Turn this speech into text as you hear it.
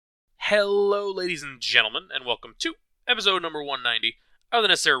Hello, ladies and gentlemen, and welcome to episode number 190 of the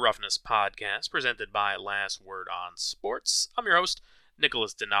Necessary Roughness Podcast, presented by Last Word on Sports. I'm your host,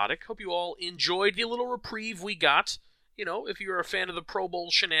 Nikolas Donadic. Hope you all enjoyed the little reprieve we got. You know, if you're a fan of the Pro Bowl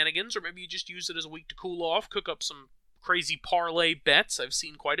shenanigans, or maybe you just use it as a week to cool off, cook up some crazy parlay bets. I've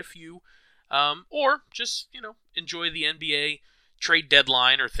seen quite a few. Or just, enjoy the NBA trade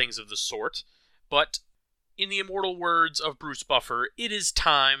deadline or things of the sort. But in the immortal words of Bruce Buffer, it is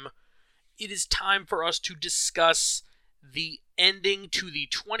time for us to discuss the ending to the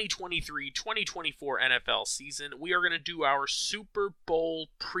 2023-2024 NFL season. We are going to do our Super Bowl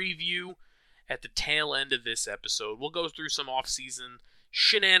preview at the tail end of this episode. We'll go through some off-season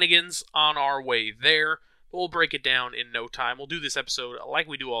shenanigans on our way there. We'll break it down in no time. We'll do this episode like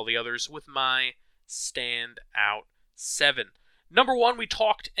we do all the others with my standout 7. Number 1, we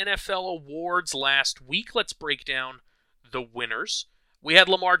talked NFL awards last week. Let's break down the winners. We had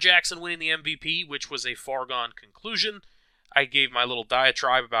Lamar Jackson winning the MVP, which was a foregone conclusion. I gave my little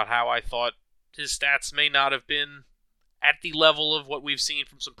diatribe about how I thought his stats may not have been at the level of what we've seen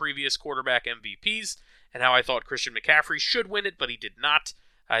from some previous quarterback MVPs, and how I thought Christian McCaffrey should win it, but he did not.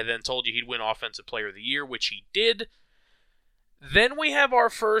 I then told you he'd win Offensive Player of the Year, which he did. Then we have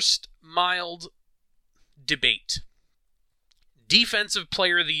our first mild debate. Defensive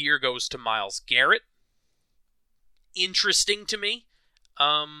Player of the Year goes to Myles Garrett. Interesting to me.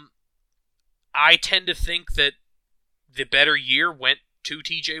 I tend to think that the better year went to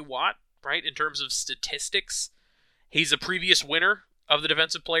TJ Watt, right, in terms of statistics. He's a previous winner of the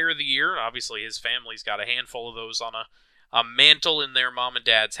Defensive Player of the Year. Obviously, his family's got a handful of those on a mantle in their mom and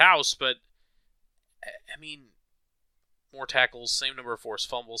dad's house, but, I mean, more tackles, same number of forced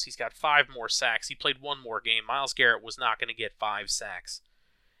fumbles. He's got 5 more sacks. He played 1 more game. Myles Garrett was not going to get 5 sacks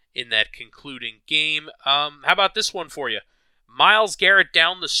in that concluding game. How about this one for you? Myles Garrett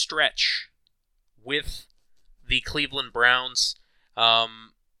down the stretch with the Cleveland Browns.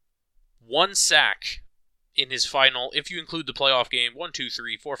 1 sack in his final, if you include the playoff game, 1, 2,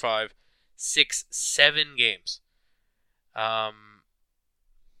 3, 4, 5, 6, 7 games.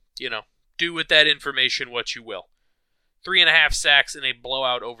 Do with that information what you will. 3.5 sacks in a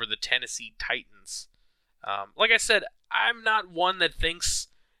blowout over the Tennessee Titans. Like I said, I'm not one that thinks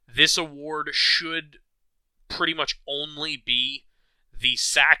this award should pretty much only be the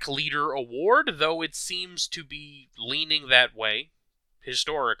sack leader award, though it seems to be leaning that way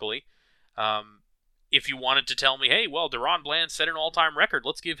historically. If you wanted to tell me, hey, well, Deron Bland set an all-time record,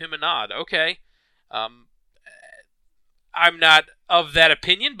 let's give him a nod. Okay. I'm not of that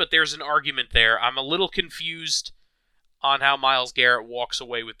opinion, but there's an argument there. I'm a little confused on how Myles Garrett walks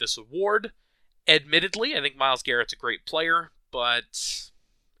away with this award. Admittedly, I think Myles Garrett's a great player, but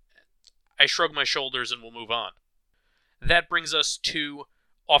I shrug my shoulders and we'll move on. That brings us to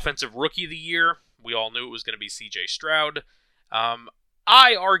Offensive Rookie of the Year. We all knew it was going to be C.J. Stroud.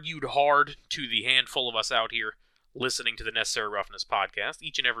 I argued hard to the handful of us out here listening to the Necessary Roughness Podcast,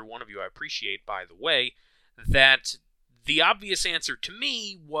 each and every one of you I appreciate, by the way, that the obvious answer to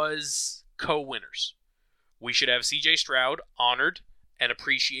me was co-winners. We should have C.J. Stroud honored and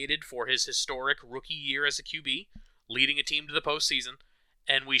appreciated for his historic rookie year as a QB, leading a team to the postseason,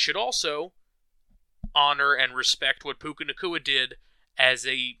 and we should also honor and respect what Puka Nacua did as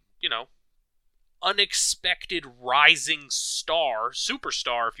a, unexpected rising star,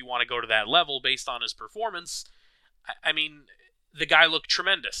 superstar, if you want to go to that level, based on his performance. I mean, the guy looked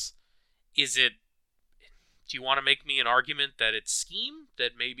tremendous. Do you want to make me an argument that it's scheme?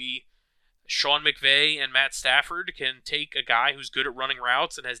 That maybe Sean McVay and Matt Stafford can take a guy who's good at running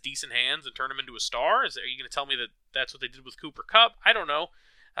routes and has decent hands and turn him into a star? Are you going to tell me that that's what they did with Cooper Kupp? I don't know.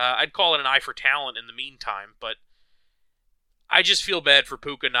 I'd call it an eye for talent in the meantime, but I just feel bad for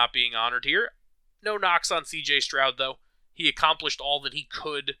Puka not being honored here. No knocks on C.J. Stroud, though. He accomplished all that he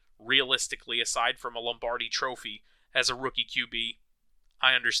could, realistically, aside from a Lombardi trophy as a rookie QB.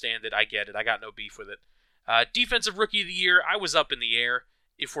 I understand it. I get it. I got no beef with it. Defensive Rookie of the Year, I was up in the air,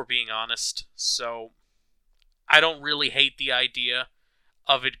 if we're being honest, so I don't really hate the idea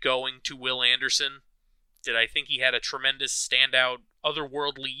of it going to Will Anderson. Did I think he had a tremendous standout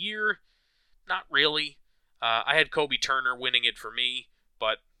otherworldly year? Not really. I had Kobe Turner winning it for me,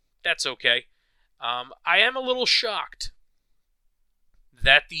 but that's okay. I am a little shocked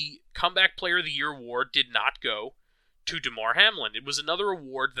that the Comeback Player of the Year award did not go to Damar Hamlin. It was another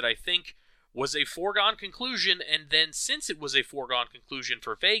award that I think was a foregone conclusion, and then since it was a foregone conclusion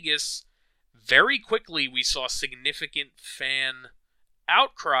for Vegas, very quickly we saw significant fan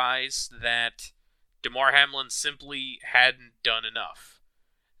outcries that Damar Hamlin simply hadn't done enough.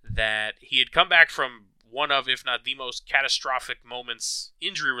 That he had come back from one of, if not the most catastrophic moments,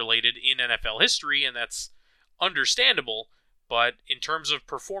 injury-related, in NFL history, and that's understandable. But in terms of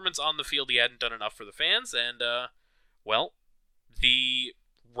performance on the field, he hadn't done enough for the fans, and, well, the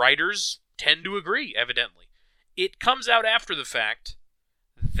writers tend to agree, evidently. It comes out after the fact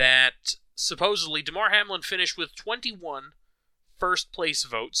that supposedly Damar Hamlin finished with 21 first-place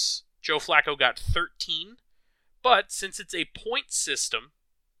votes. Joe Flacco got 13. But since it's a point system,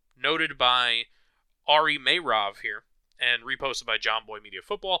 noted by Ari Meirav here, and reposted by John Boy Media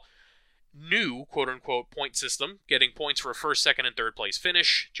Football, new quote-unquote point system, getting points for a first, second, and third place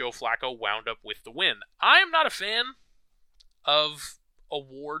finish, Joe Flacco wound up with the win. I am not a fan of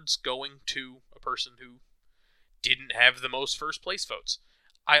awards going to a person who didn't have the most first place votes.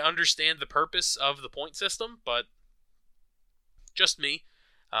 I understand the purpose of the point system, but just me.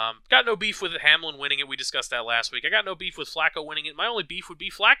 Got no beef with Hamlin winning it. We discussed that last week. I got no beef with Flacco winning it. My only beef would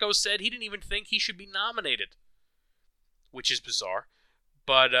be Flacco said he didn't even think he should be nominated, which is bizarre.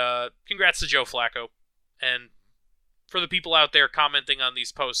 But congrats to Joe Flacco. And for the people out there commenting on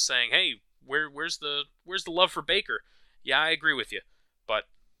these posts saying, hey, where's the love for Baker? Yeah, I agree with you. But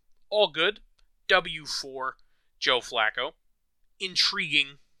all good. W for Joe Flacco.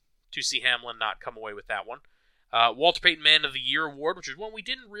 Intriguing to see Hamlin not come away with that one. Walter Payton Man of the Year award, which is one we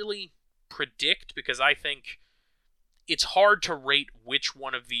didn't really predict because I think it's hard to rate which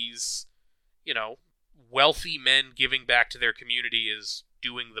one of these, wealthy men giving back to their community is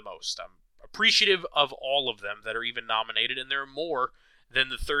doing the most. I'm appreciative of all of them that are even nominated, and there are more than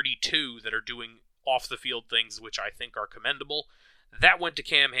the 32 that are doing off-the-field things, which I think are commendable. That went to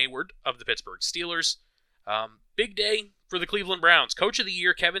Cam Hayward of the Pittsburgh Steelers. Big day for the Cleveland Browns. Coach of the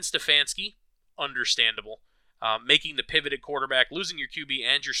Year, Kevin Stefanski, understandable. Making the pivot at quarterback, losing your QB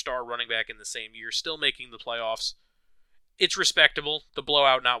and your star running back in the same year, still making the playoffs. It's respectable, the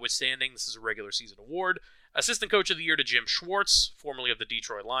blowout notwithstanding. This is a regular season award. Assistant Coach of the Year to Jim Schwartz, formerly of the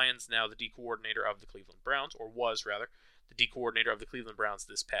Detroit Lions, now the D coordinator of the Cleveland Browns, or was, rather, the D coordinator of the Cleveland Browns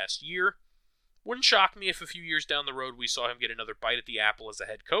this past year. Wouldn't shock me if a few years down the road we saw him get another bite at the apple as a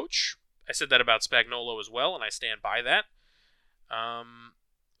head coach. I said that about Spagnuolo as well, and I stand by that.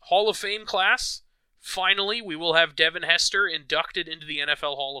 Hall of Fame class. Finally, we will have Devin Hester inducted into the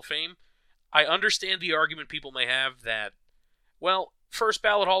NFL Hall of Fame. I understand the argument people may have that, well, first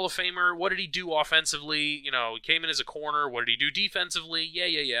ballot Hall of Famer, what did he do offensively? He came in as a corner. What did he do defensively?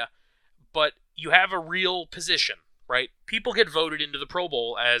 Yeah. But you have a real position, right? People get voted into the Pro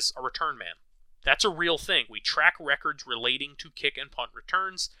Bowl as a return man. That's a real thing. We track records relating to kick and punt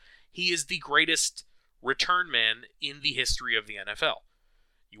returns. He is the greatest return man in the history of the NFL.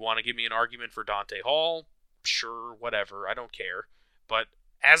 You want to give me an argument for Dante Hall? Sure, whatever. I don't care. But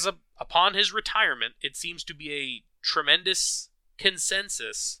upon his retirement, it seems to be a tremendous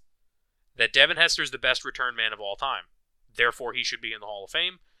consensus that Devin Hester is the best return man of all time. Therefore, he should be in the Hall of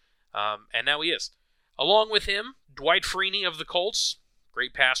Fame. And now he is. Along with him, Dwight Freeney of the Colts,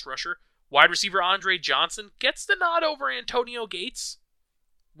 great pass rusher. Wide receiver Andre Johnson gets the nod over Antonio Gates,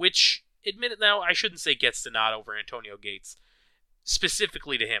 which, admit it now, I shouldn't say gets the nod over Antonio Gates.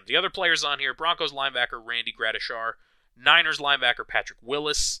 Specifically to him. The other players on here, Broncos linebacker Randy Gradishar, Niners linebacker Patrick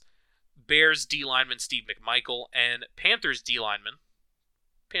Willis, Bears D-lineman Steve McMichael, and Panthers D-lineman,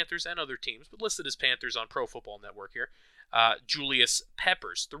 Panthers and other teams, but listed as Panthers on Pro Football Network here, Julius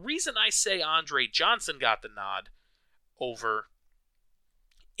Peppers. The reason I say Andre Johnson got the nod over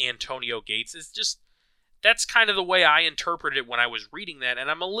Antonio Gates is just, that's kind of the way I interpreted it when I was reading that, and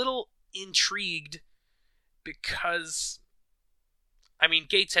I'm a little intrigued because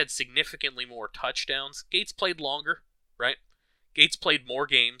Gates had significantly more touchdowns. Gates played longer, right? Gates played more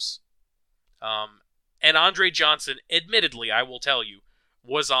games. And Andre Johnson, admittedly, I will tell you,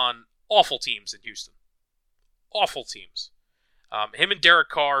 was on awful teams in Houston. Awful teams. Him and David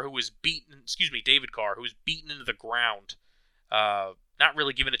Carr, who was beaten into the ground, not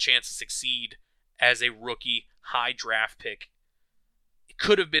really given a chance to succeed as a rookie, high draft pick. It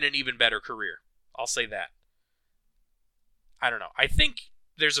could have been an even better career. I'll say that. I don't know. I think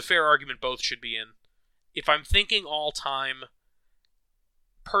there's a fair argument both should be in. If I'm thinking all-time,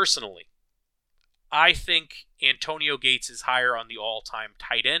 personally, I think Antonio Gates is higher on the all-time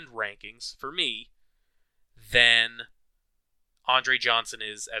tight end rankings, for me, than Andre Johnson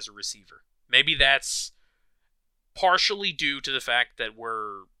is as a receiver. Maybe that's partially due to the fact that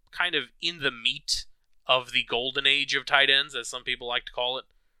we're kind of in the meat of the golden age of tight ends, as some people like to call it,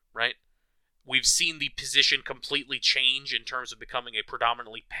 right? We've seen the position completely change in terms of becoming a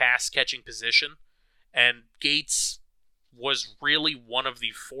predominantly pass-catching position, and Gates was really one of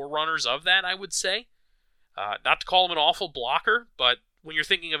the forerunners of that, I would say. Not to call him an awful blocker, but when you're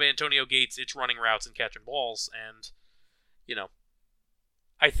thinking of Antonio Gates, it's running routes and catching balls. And,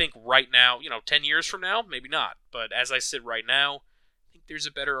 I think right now, 10 years from now, maybe not. But as I sit right now, I think there's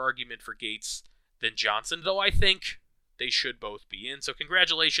a better argument for Gates than Johnson, though I think they should both be in. So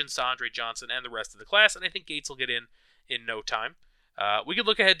congratulations to Andre Johnson and the rest of the class, and I think Gates will get in no time. We could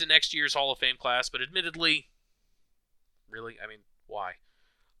look ahead to next year's Hall of Fame class, but admittedly, really, why?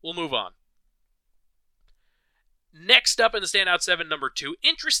 We'll move on. Next up in the Standout 7, number 2,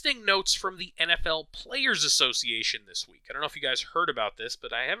 interesting notes from the NFL Players Association this week. I don't know if you guys heard about this,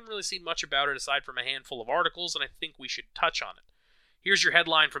 but I haven't really seen much about it aside from a handful of articles, and I think we should touch on it. Here's your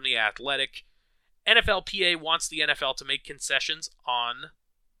headline from The Athletic. NFLPA wants the NFL to make concessions on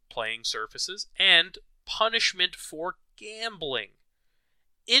playing surfaces and punishment for gambling.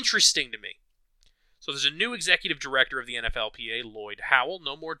 Interesting to me. So there's a new executive director of the NFLPA, Lloyd Howell,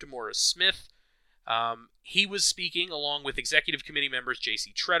 no more DeMaurice Smith. He was speaking along with executive committee members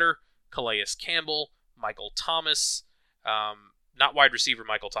J.C. Tretter, Calais Campbell, Michael Thomas, not wide receiver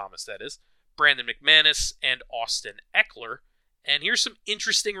Michael Thomas, that is, Brandon McManus, and Austin Eckler. And here's some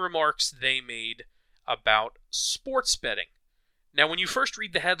interesting remarks they made about sports betting. Now, when you first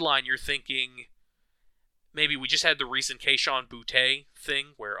read the headline, you're thinking, maybe we just had the recent Keyshawn Boutte thing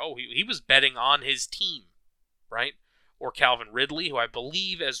where, he was betting on his team, right? Or Calvin Ridley, who I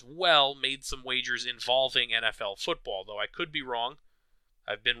believe as well made some wagers involving NFL football, though I could be wrong.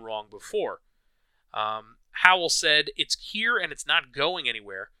 I've been wrong before. Howell said, it's here and it's not going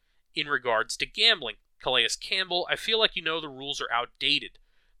anywhere in regards to gambling. Calais Campbell, I feel like the rules are outdated.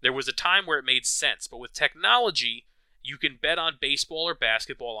 There was a time where it made sense, but with technology, you can bet on baseball or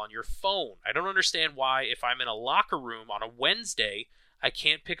basketball on your phone. I don't understand why, if I'm in a locker room on a Wednesday, I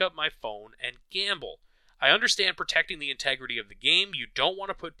can't pick up my phone and gamble. I understand protecting the integrity of the game. You don't want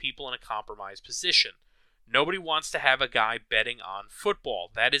to put people in a compromised position. Nobody wants to have a guy betting on football.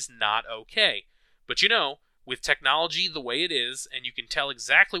 That is not okay. But with technology the way it is, and you can tell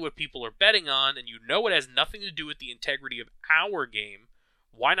exactly what people are betting on, and it has nothing to do with the integrity of our game,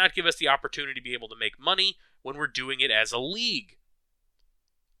 why not give us the opportunity to be able to make money when we're doing it as a league?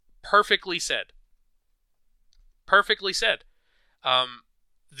 Perfectly said. Perfectly said.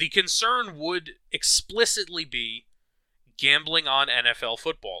 The concern would explicitly be gambling on NFL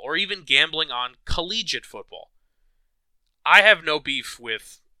football, or even gambling on collegiate football. I have no beef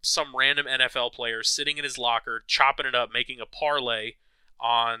with some random NFL player sitting in his locker, chopping it up, making a parlay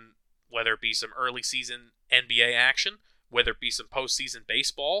on whether it be some early season NBA action, whether it be some postseason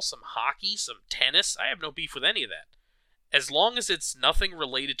baseball, some hockey, some tennis. I have no beef with any of that. As long as it's nothing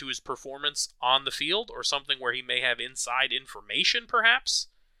related to his performance on the field or something where he may have inside information, perhaps,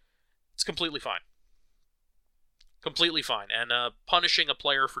 it's completely fine. Completely fine. And punishing a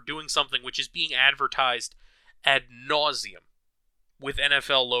player for doing something which is being advertised ad nauseum with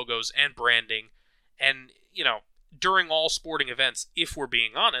NFL logos and branding, and, during all sporting events, if we're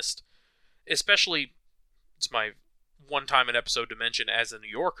being honest, especially, it's my one time an episode to mention as a New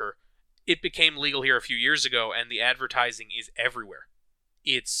Yorker, it became legal here a few years ago, and the advertising is everywhere.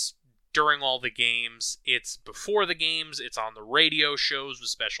 It's during all the games, it's before the games, it's on the radio shows with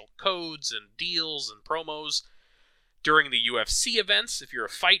special codes and deals and promos. During the UFC events, if you're a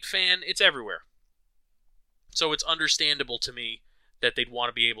fight fan, it's everywhere. So it's understandable to me that they'd want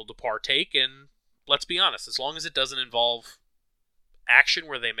to be able to partake, and let's be honest, as long as it doesn't involve action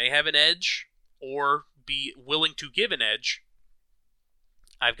where they may have an edge or be willing to give an edge,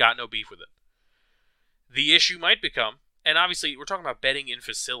 I've got no beef with it. The issue might become, and obviously we're talking about betting in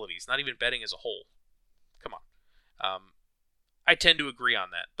facilities, not even betting as a whole. Come on. I tend to agree on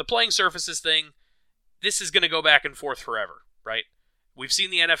that. The playing surfaces thing, this is going to go back and forth forever, right? We've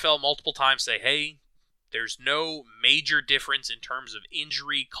seen the NFL multiple times say, hey, there's no major difference in terms of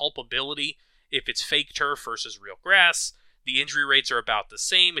injury culpability if it's fake turf versus real grass. The injury rates are about the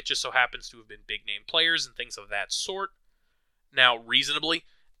same. It just so happens to have been big-name players and things of that sort. Now, reasonably,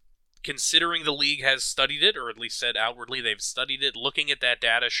 considering the league has studied it, or at least said outwardly they've studied it, looking at that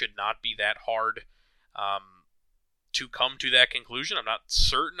data should not be that hard to come to that conclusion. I'm not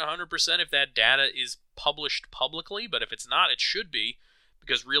certain 100% if that data is published publicly, but if it's not, it should be,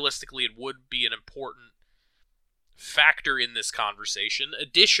 because realistically it would be an important factor in this conversation.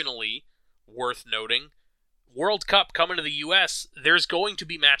 Additionally, worth noting, World Cup coming to the U.S., there's going to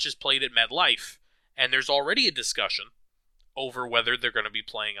be matches played at MetLife, and there's already a discussion over whether they're going to be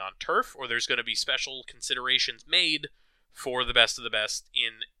playing on turf or there's going to be special considerations made for the best of the best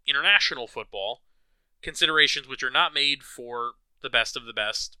in international football, considerations which are not made for the best of the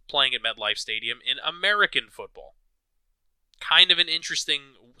best playing at MetLife Stadium in American football. Kind of an interesting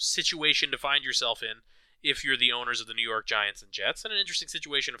situation to find yourself in if you're the owners of the New York Giants and Jets, and an interesting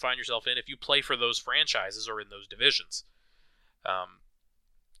situation to find yourself in if you play for those franchises or in those divisions.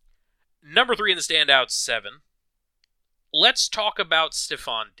 Number 3 in the standouts, 7. Let's talk about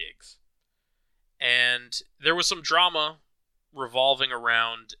Stefon Diggs. And there was some drama revolving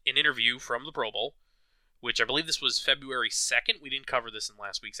around an interview from the Pro Bowl, which I believe this was February 2nd. We didn't cover this in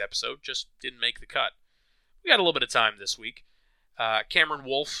last week's episode, just didn't make the cut. We got a little bit of time this week. Cameron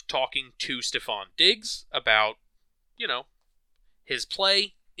Wolfe talking to Stefon Diggs about, his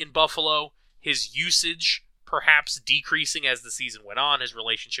play in Buffalo, his usage perhaps decreasing as the season went on, his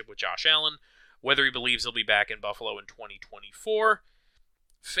relationship with Josh Allen, whether he believes he'll be back in Buffalo in 2024.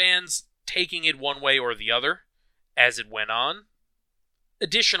 Fans taking it one way or the other as it went on.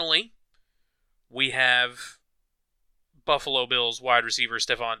 Additionally, we have Buffalo Bills wide receiver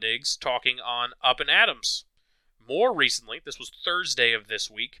Stefon Diggs talking on Up and Adams. More recently, this was Thursday of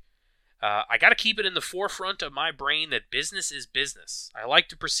this week, I got to keep it in the forefront of my brain that business is business. I like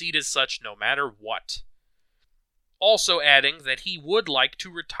to proceed as such no matter what. Also adding that he would like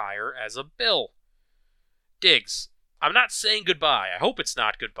to retire as a Bill. Diggs, I'm not saying goodbye. I hope it's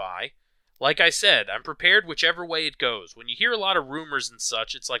not goodbye. Like I said, I'm prepared whichever way it goes. When you hear a lot of rumors and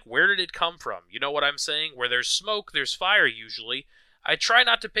such, it's like, where did it come from? You know what I'm saying? Where there's smoke, there's fire usually. I try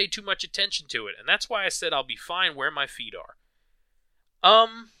not to pay too much attention to it, and that's why I said I'll be fine where my feet are.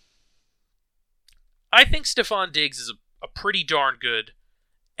 I think Stefon Diggs is a pretty darn good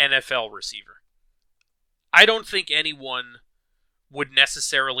NFL receiver. I don't think anyone would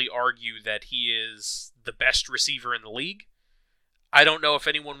necessarily argue that he is the best receiver in the league. I don't know if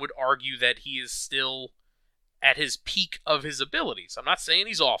anyone would argue that he is still at his peak of his abilities. I'm not saying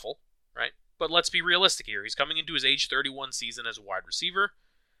he's awful, right? But let's be realistic here. He's coming into his age 31 season as a wide receiver.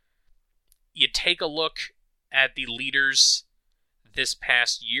 You take a look at the leaders this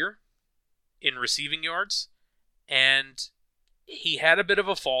past year in receiving yards, and he had a bit of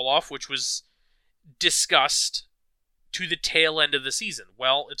a fall off, which was discussed to the tail end of the season.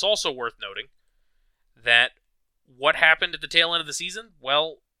 Well, it's also worth noting that what happened at the tail end of the season?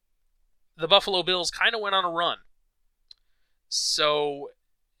 Well, the Buffalo Bills kind of went on a run. So,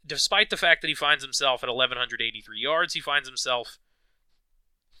 despite the fact that he finds himself at 1,183 yards, he finds himself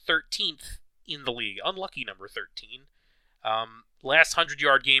 13th in the league. Unlucky number 13. Last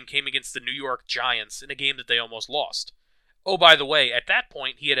 100-yard game came against the New York Giants in a game that they almost lost. Oh, by the way, at that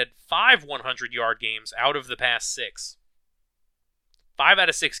point, he had 5 100-yard games out of the past 6. 5 out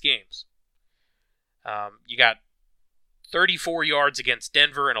of 6 games. You got 34 yards against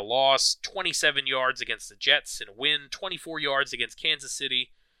Denver in a loss, 27 yards against the Jets in a win, 24 yards against Kansas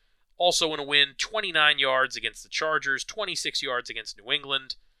City, also in a win, 29 yards against the Chargers, 26 yards against New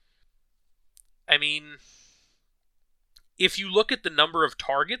England. I mean, if you look at the number of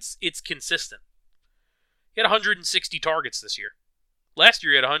targets, it's consistent. He had 160 targets this year. Last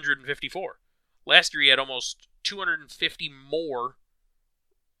year he had 154. Last year he had almost 250 more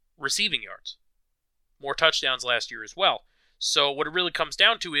receiving yards. More touchdowns last year as well. So what it really comes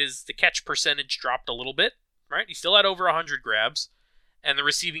down to is the catch percentage dropped a little bit, right? He still had over 100 grabs, and the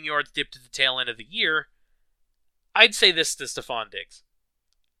receiving yards dipped at the tail end of the year. I'd say this to Stefon Diggs.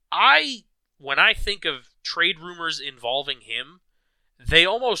 When I think of trade rumors involving him, they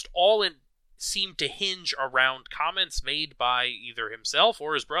almost all seem to hinge around comments made by either himself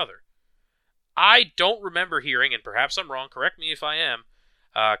or his brother. I don't remember hearing, and perhaps I'm wrong, correct me if I am,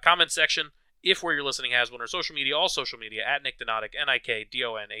 comment section, if where you're listening has one, or social media, all social media, at Nick Donadic,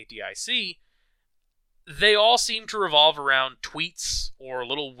 Nikdonadic, they all seem to revolve around tweets or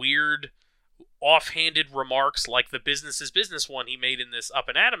little weird, offhanded remarks like the business is business one he made in this Up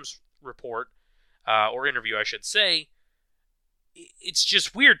and Adams report, or interview, I should say. It's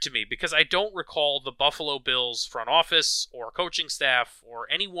just weird to me because I don't recall the Buffalo Bills front office or coaching staff or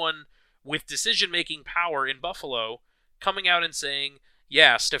anyone with decision-making power in Buffalo coming out and saying,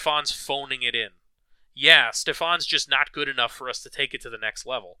 yeah, Stefon's phoning it in. Yeah, Stefon's just not good enough for us to take it to the next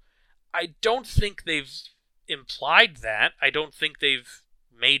level. I don't think they've implied that. I don't think they've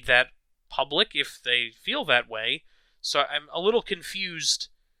made that public if they feel that way. So I'm a little confused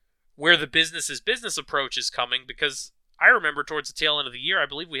where the business is business approach is coming, because I remember towards the tail end of the year, I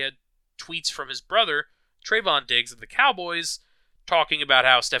believe we had tweets from his brother, Trayvon Diggs of the Cowboys, talking about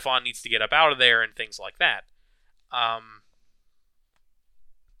how Stefon needs to get up out of there and things like that.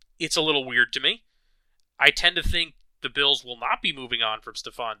 It's a little weird to me. I tend to think the Bills will not be moving on from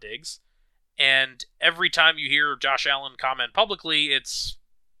Stefon Diggs, and every time you hear Josh Allen comment publicly, it's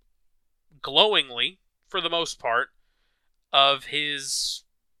glowingly, for the most part, of his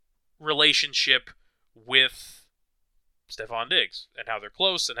relationship with Stephon Diggs and how they're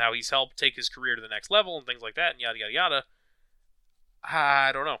close and how he's helped take his career to the next level and things like that and yada, yada, yada.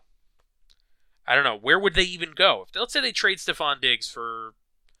 I don't know. Where would they even go? Let's say they trade Stephon Diggs for,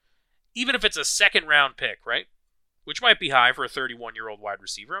 even if it's a second-round pick, right? Which might be high for a 31-year-old wide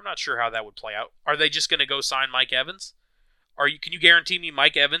receiver. I'm not sure how that would play out. Are they just going to go sign Mike Evans? Can you guarantee me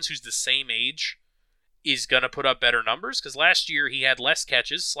Mike Evans, who's the same age, is going to put up better numbers? Because last year he had less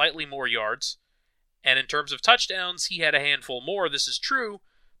catches, slightly more yards, and in terms of touchdowns, he had a handful more. This is true,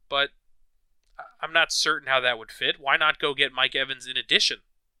 but I'm not certain how that would fit. Why not go get Mike Evans in addition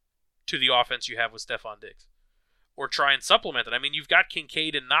to the offense you have with Stephon Diggs? Or try and supplement it. I mean, you've got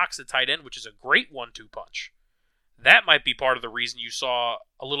Kincaid and Knox at tight end, which is a great 1-2 punch. That might be part of the reason you saw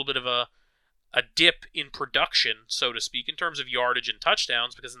a little bit of a dip in production, so to speak, in terms of yardage and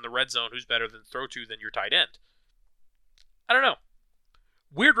touchdowns, because in the red zone, who's better than throw to than your tight end? I don't know.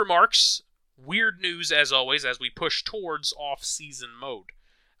 Weird remarks, weird news as always, as we push towards off-season mode.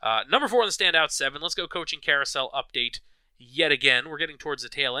 Number 4 on the Standout 7, let's go coaching carousel update yet again. We're getting towards the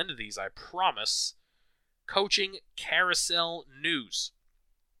tail end of these, I promise. Coaching carousel news.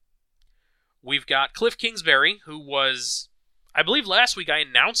 We've got Cliff Kingsbury, who was, I believe last week I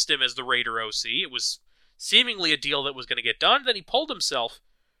announced him as the Raider OC. It was seemingly a deal that was going to get done. Then he pulled himself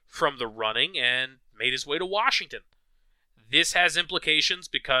from the running and made his way to Washington. This has implications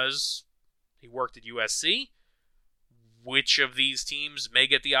because he worked at USC. Which of these teams may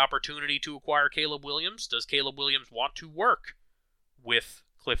get the opportunity to acquire Caleb Williams? Does Caleb Williams want to work with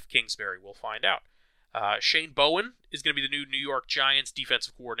Cliff Kingsbury? We'll find out. Shane Bowen is going to be the new New York Giants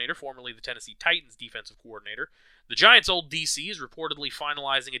defensive coordinator, formerly the Tennessee Titans defensive coordinator. The Giants' old DC is reportedly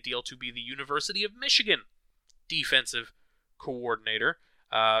finalizing a deal to be the University of Michigan defensive coordinator.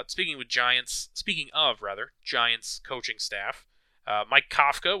 Speaking of Giants coaching staff, Mike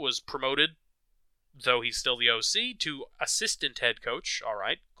Kafka was promoted, though he's still the OC, to assistant head coach. All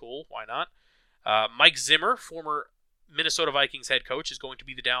right, cool, why not? Mike Zimmer, former Minnesota Vikings head coach, is going to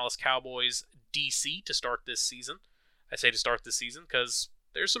be the Dallas Cowboys DC to start this season. I say to start this season because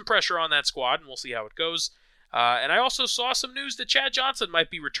there's some pressure on that squad, and we'll see how it goes. And I also saw some news that Chad Johnson might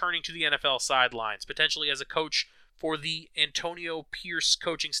be returning to the NFL sidelines, potentially as a coach for the Antonio Pierce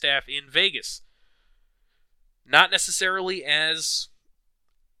coaching staff in Vegas. Not necessarily as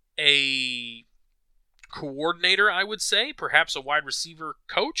a coordinator, I would say. Perhaps a wide receiver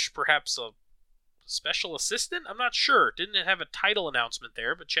coach, perhaps a special assistant? I'm not sure. Didn't have a title announcement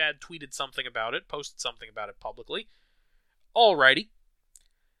there, but Chad tweeted something about it, posted something about it publicly. Alrighty.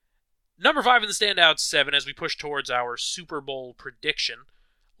 Number 5 in the Standout 7 as we push towards our Super Bowl prediction.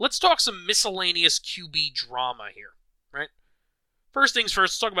 Let's talk some miscellaneous QB drama here, right? First things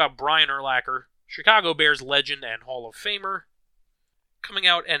first, let's talk about Brian Urlacher, Chicago Bears legend and Hall of Famer, coming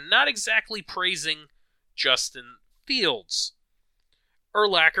out and not exactly praising Justin Fields.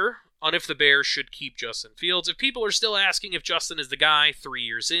 Urlacher on if the Bears should keep Justin Fields. If people are still asking if Justin is the guy 3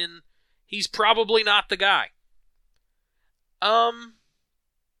 years in, he's probably not the guy.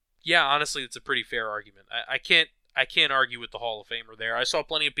 Yeah, honestly, it's a pretty fair argument. I can't argue with the Hall of Famer there. I saw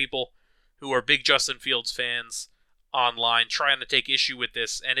plenty of people who are big Justin Fields fans online trying to take issue with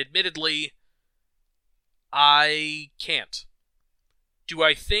this, and admittedly, I can't. Do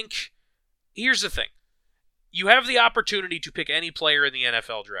I think... Here's the thing. You have the opportunity to pick any player in the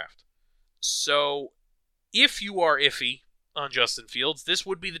NFL draft. So, if you are iffy on Justin Fields, this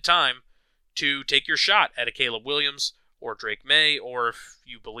would be the time to take your shot at a Caleb Williams or Drake May, or if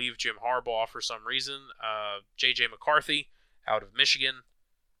you believe Jim Harbaugh for some reason, J.J. McCarthy out of Michigan.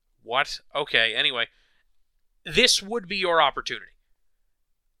 What? Okay, anyway. This would be your opportunity.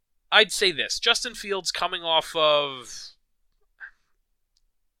 I'd say this. Justin Fields coming off of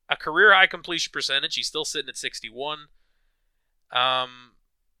a career-high completion percentage. He's still sitting at 61.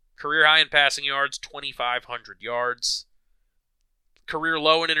 Career-high in passing yards, 2,500 yards.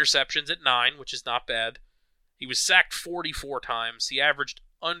 Career-low in interceptions at 9, which is not bad. He was sacked 44 times. He averaged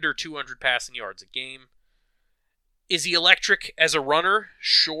under 200 passing yards a game. Is he electric as a runner?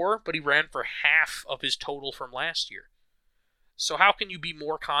 Sure, but he ran for half of his total from last year. So how can you be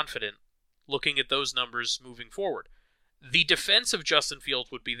more confident looking at those numbers moving forward? The defense of Justin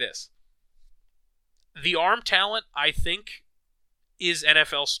Fields would be this. The arm talent, I think, is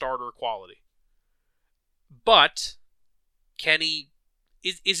NFL starter quality. But can he...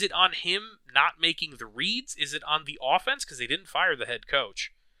 Is it on him not making the reads? Is it on the offense? Because they didn't fire the head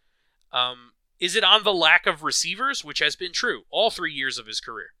coach. Is it on the lack of receivers? Which has been true all 3 years of his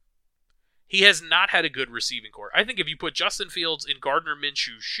career. He has not had a good receiving corps. I think if you put Justin Fields in Gardner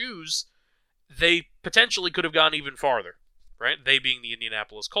Minshew's shoes, they potentially could have gone even farther, right? They being the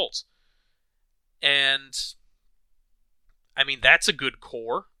Indianapolis Colts. And I mean, that's a good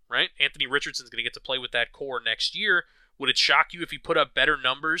core, right? Anthony Richardson's going to get to play with that core next year. Would it shock you if he put up better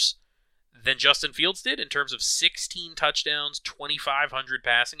numbers than Justin Fields did in terms of 16 touchdowns, 2,500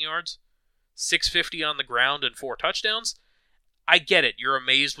 passing yards, 650 on the ground, and 4 touchdowns? I get it. You're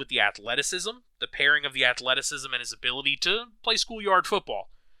amazed with the athleticism, the pairing of the athleticism and his ability to play schoolyard football.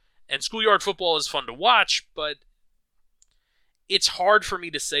 And schoolyard football is fun to watch, but it's hard for me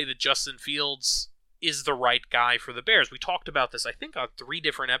to say that Justin Fields is the right guy for the Bears. We talked about this, I think, on 3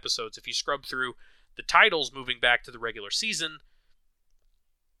 different episodes. If you scrub through the titles moving back to the regular season,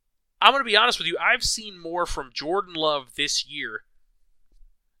 I'm going to be honest with you, I've seen more from Jordan Love this year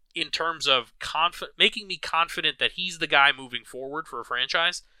in terms of making me confident that he's the guy moving forward for a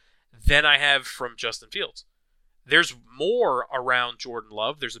franchise than I have from Justin Fields. There's more around Jordan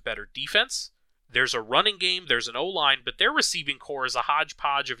Love. There's a better defense. There's a running game. There's an O-line. But their receiving core is a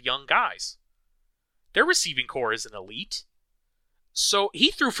hodgepodge of young guys. Their receiving core isn't elite. So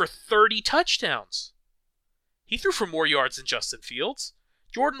he threw for 30 touchdowns. He threw for more yards than Justin Fields.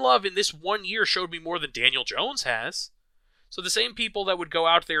 Jordan Love in this 1 year showed me more than Daniel Jones has. So the same people that would go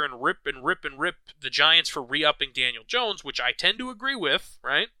out there and rip the Giants for re-upping Daniel Jones, which I tend to agree with,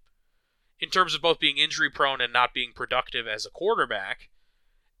 right? In terms of both being injury-prone and not being productive as a quarterback,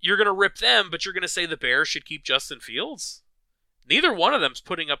 you're going to rip them, but you're going to say the Bears should keep Justin Fields? Neither one of them's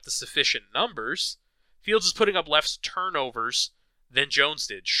putting up the sufficient numbers. Fields is putting up less turnovers than Jones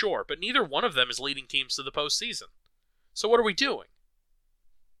did, sure, but neither one of them is leading teams to the postseason. So what are we doing?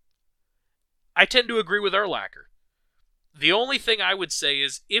 I tend to agree with Urlacher. The only thing I would say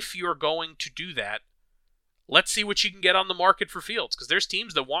is, if you're going to do that, let's see what you can get on the market for Fields, because there's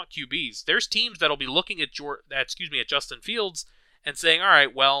teams that want QBs. There's teams that'll be looking at Justin Fields and saying, all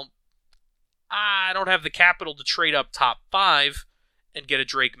right, well, I don't have the capital to trade up top 5 and get a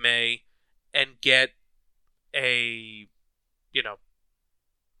Drake May and get a,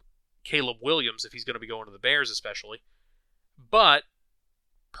 Caleb Williams if he's going to be going to the Bears especially. But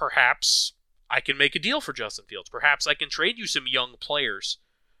perhaps I can make a deal for Justin Fields. Perhaps I can trade you some young players.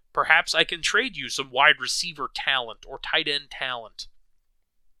 Perhaps I can trade you some wide receiver talent or tight end talent.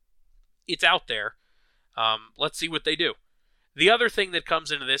 It's out there. Let's see what they do. The other thing that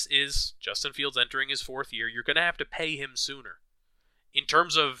comes into this is Justin Fields entering his 4th year. You're going to have to pay him sooner. In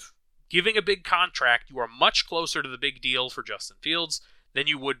terms of giving a big contract, you are much closer to the big deal for Justin Fields than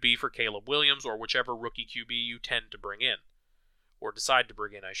you would be for Caleb Williams or whichever rookie QB you tend to bring in. Or decide to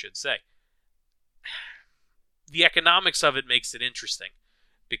bring in, I should say. The economics of it makes it interesting,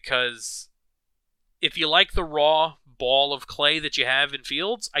 because if you like the raw ball of clay that you have in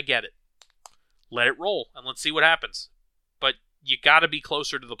Fields, I get it. Let it roll, and let's see what happens. But you got to be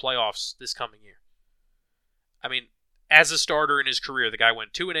closer to the playoffs this coming year. I mean, as a starter in his career, the guy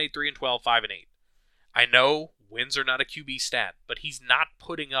went 2-8, 3-12, 5-8. I know wins are not a QB stat, but he's not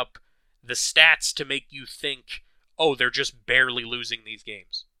putting up the stats to make you think, oh, they're just barely losing these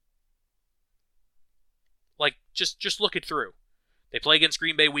games. Like, just look it through. They play against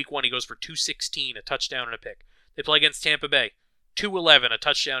Green Bay week 1, he goes for 216, a touchdown and a pick. They play against Tampa Bay, 211, a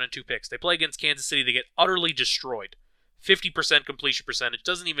touchdown and 2 picks. They play against Kansas City, they get utterly destroyed. 50% completion percentage,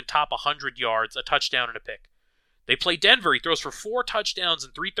 doesn't even top 100 yards, a touchdown and a pick. They play Denver, he throws for 4 touchdowns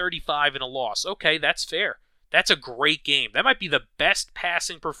and 335 in a loss. Okay, that's fair. That's a great game. That might be the best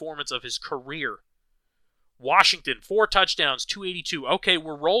passing performance of his career. Washington, 4 touchdowns, 282. Okay,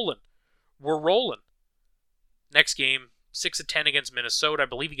 we're rolling. Next game, 6 of 10 against Minnesota. I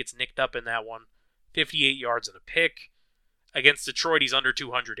believe he gets nicked up in that one. 58 yards and a pick. Against Detroit, he's under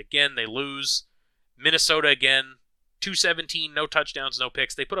 200 again. They lose. Minnesota again, 217, no touchdowns, no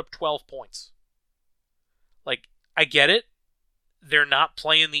picks. They put up 12 points. Like, I get it. They're not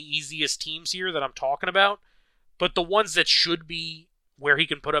playing the easiest teams here that I'm talking about, but the ones that should be where he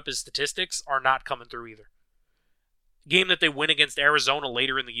can put up his statistics are not coming through either. Game that they win against Arizona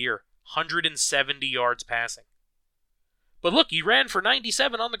later in the year, 170 yards passing. But look, he ran for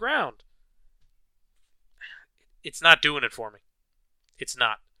 97 on the ground. It's not doing it for me. It's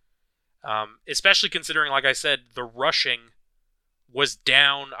not. Especially considering, like I said, the rushing was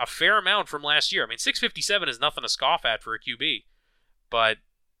down a fair amount from last year. I mean, 657 is nothing to scoff at for a QB, but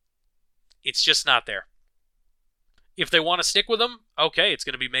it's just not there. If they want to stick with him, okay, it's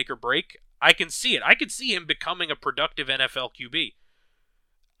going to be make or break. I can see it. I could see him becoming a productive NFL QB.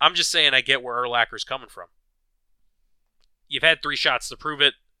 I'm just saying I get where Urlacher's coming from. You've had 3 shots to prove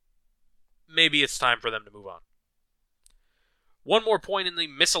it. Maybe it's time for them to move on. One more point in the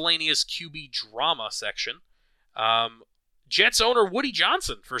miscellaneous QB drama section. Jets owner Woody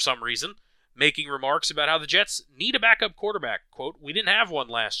Johnson, for some reason, making remarks about how the Jets need a backup quarterback. Quote, "We didn't have one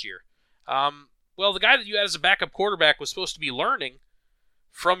last year." Well, the guy that you had as a backup quarterback was supposed to be learning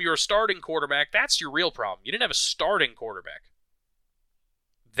from your starting quarterback. That's your real problem. You didn't have a starting quarterback.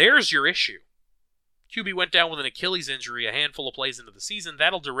 There's your issue. QB went down with an Achilles injury a handful of plays into the season.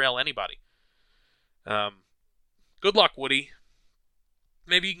 That'll derail anybody. Good luck, Woody.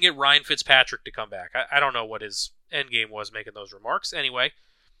 Maybe you can get Ryan Fitzpatrick to come back. I don't know what his endgame was making those remarks. Anyway,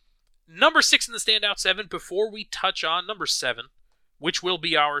 number 6 in the standout 7, before we touch on number 7, which will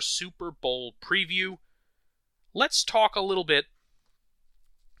be our Super Bowl preview, let's talk a little bit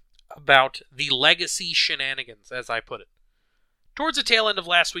about the legacy shenanigans, as I put it. Towards the tail end of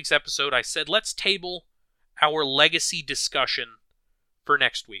last week's episode, I said, let's table our legacy discussion for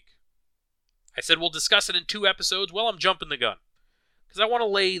next week. I said we'll discuss it in 2 episodes. Well, I'm jumping the gun, because I want to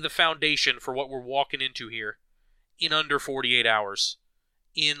lay the foundation for what we're walking into here in under 48 hours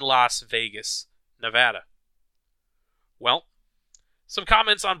in Las Vegas, Nevada. Well, some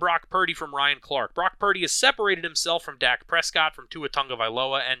comments on Brock Purdy from Ryan Clark. Brock Purdy has separated himself from Dak Prescott, from Tua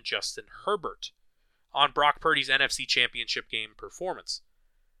Tagovailoa, and Justin Herbert on Brock Purdy's NFC Championship game performance.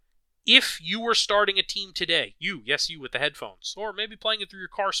 If you were starting a team today, you with the headphones, or maybe playing it through your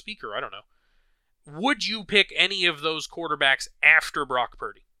car speaker, I don't know, would you pick any of those quarterbacks after Brock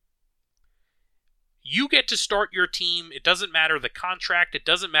Purdy? You get to start your team. It doesn't matter the contract. It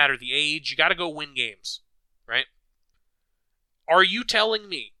doesn't matter the age. You got to go win games, right? Are you telling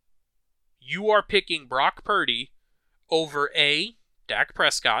me you are picking Brock Purdy over A, Dak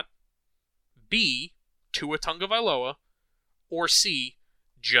Prescott, B, Tua Tagovailoa, or C,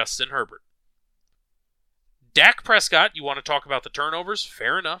 Justin Herbert? Dak Prescott, you want to talk about the turnovers?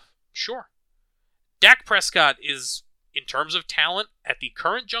 Fair enough. Sure. Dak Prescott is, in terms of talent, at the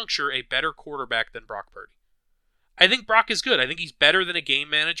current juncture, a better quarterback than Brock Purdy. I think Brock is good. I think he's better than a game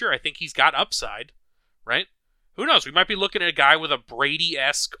manager. I think he's got upside, right? Who knows? We might be looking at a guy with a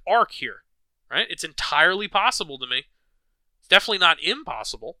Brady-esque arc here, right? It's entirely possible to me. It's definitely not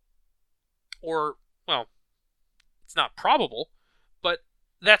impossible. Or, well, it's not probable, but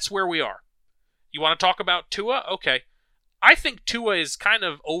that's where we are. You want to talk about Tua? Okay. I think Tua is kind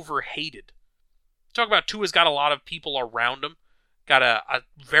of overhated. Talk about Tua's got a lot of people around him, got a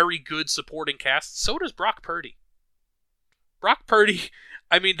very good supporting cast. So does Brock Purdy. Brock Purdy,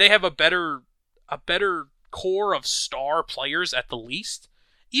 I mean, they have a better core of star players at the least.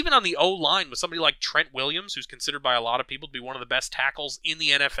 Even on the O-line with somebody like Trent Williams, who's considered by a lot of people to be one of the best tackles in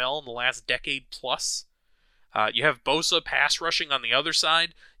the NFL in the last decade plus. You have Bosa pass rushing on the other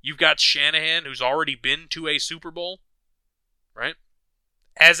side. You've got Shanahan, who's already been to a Super Bowl, right?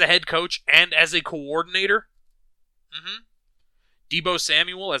 As a head coach and as a coordinator. Deebo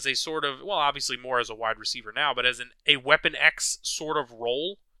Samuel as a sort of, well, obviously more as a wide receiver now, but as a Weapon X sort of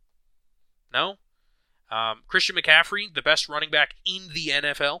role. No? Christian McCaffrey, the best running back in the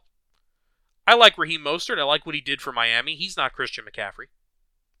NFL. I like Raheem Mostert. I like what he did for Miami. He's not Christian McCaffrey.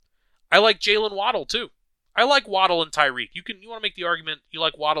 I like Jalen Waddle, too. I like Waddle and Tyreek. You want to make the argument you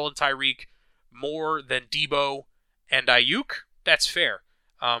like Waddle and Tyreek more than Deebo and Ayuk? That's fair.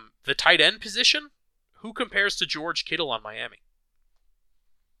 The tight end position? Who compares to George Kittle on Miami?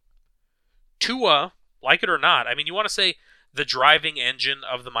 Tua, like it or not, I mean, you want to say the driving engine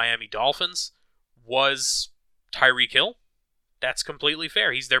of the Miami Dolphins was Tyreek Hill? That's completely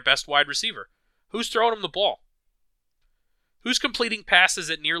fair. He's their best wide receiver. Who's throwing him the ball? Who's completing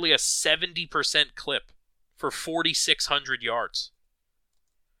passes at nearly a 70% clip for 4,600 yards?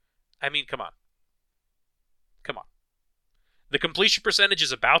 I mean, come on. Come on. The completion percentage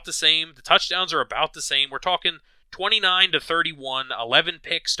is about the same. The touchdowns are about the same. We're talking 29 to 31, 11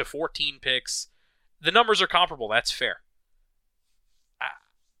 picks to 14 picks. The numbers are comparable. That's fair.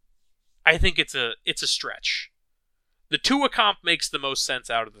 I think it's a stretch. The Tua comp makes the most sense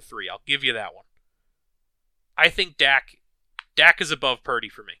out of the three. I'll give you that one. I think Dak is above Purdy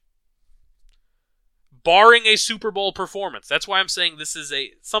for me. Barring a Super Bowl performance. That's why I'm saying this is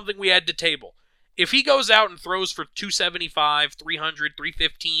something we had to table. If he goes out and throws for 275, 300,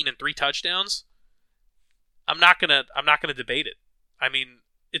 315, and 3 touchdowns, I'm not gonna debate it. I mean,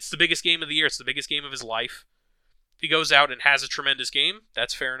 it's the biggest game of the year. It's the biggest game of his life. If he goes out and has a tremendous game,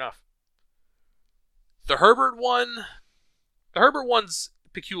 that's fair enough. The Herbert one's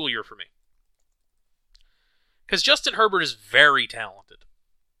peculiar for me. Because Justin Herbert is very talented.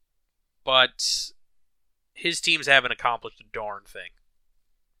 But his teams haven't accomplished a darn thing.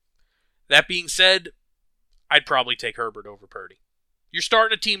 That being said, I'd probably take Herbert over Purdy. You're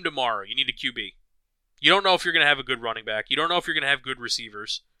starting a team tomorrow. You need a QB. You don't know if you're going to have a good running back. You don't know if you're going to have good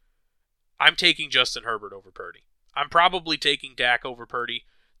receivers. I'm taking Justin Herbert over Purdy. I'm probably taking Dak over Purdy.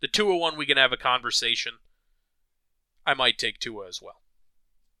 The Tua one, we can have a conversation. I might take Tua as well.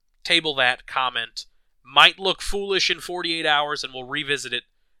 table that comment. Might look foolish in 48 hours, and we'll revisit it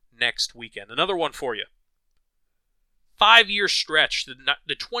next weekend. Another one for you. 5-year stretch,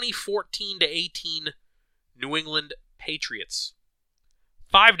 the 2014-18 New England Patriots.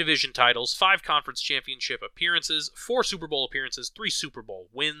 5 division titles, 5 conference championship appearances, 4 Super Bowl appearances, 3 Super Bowl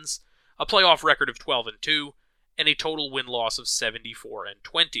wins, a playoff record of 12-2, and a total win-loss of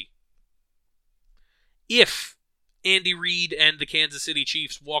 74-20. If Andy Reid and the Kansas City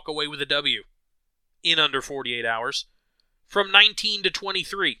Chiefs walk away with a W in under 48 hours, from 19 to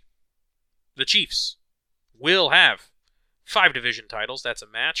 23, the Chiefs will have 5 division titles, that's a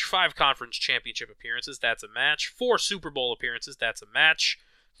match. 5 conference championship appearances, that's a match. 4 Super Bowl appearances, that's a match.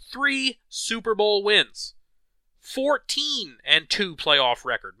 3 Super Bowl wins. 14-2 playoff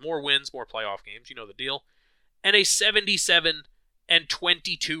record. More wins, more playoff games, you know the deal. And a 77-22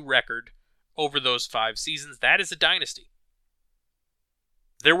 record over those 5 seasons. That is a dynasty.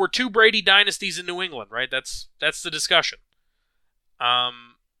 There were 2 Brady dynasties in New England, right? That's the discussion.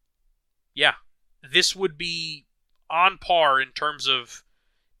 Yeah. This would be on par in terms of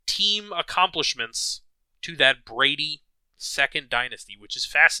team accomplishments to that Brady second dynasty, which is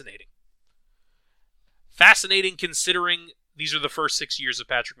fascinating. Fascinating considering these are the first 6 years of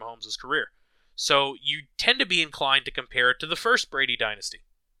Patrick Mahomes' career. So you tend to be inclined to compare it to the first Brady dynasty,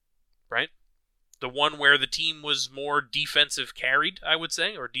 right? The one where the team was more defensive carried, I would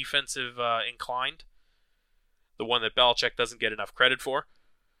say, or defensive inclined. The one that Belichick doesn't get enough credit for.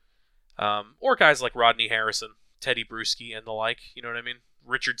 Or guys like Rodney Harrison, Teddy Bruschi, and the like, you know what I mean?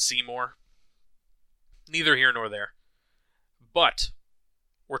 Richard Seymour. Neither here nor there. But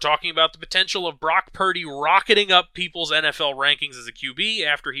we're talking about the potential of Brock Purdy rocketing up people's NFL rankings as a QB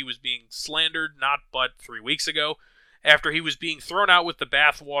after he was being slandered not but 3 weeks ago, after he was being thrown out with the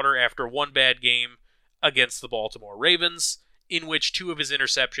bathwater after one bad game against the Baltimore Ravens, in which 2 of his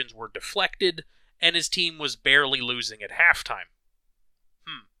interceptions were deflected, and his team was barely losing at halftime.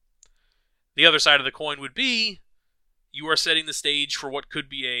 The other side of the coin would be, you are setting the stage for what could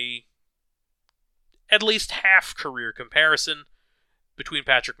be a at least half-career comparison between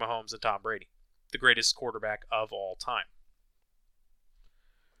Patrick Mahomes and Tom Brady, the greatest quarterback of all time.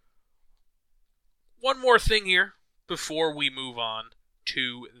 One more thing here before we move on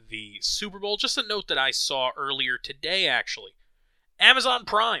to the Super Bowl. Just a note that I saw earlier today, actually. Amazon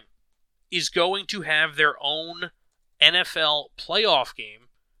Prime is going to have their own NFL playoff game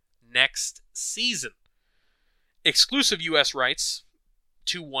next season. Exclusive U.S. rights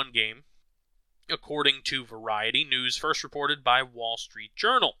to one game, according to Variety News, first reported by Wall Street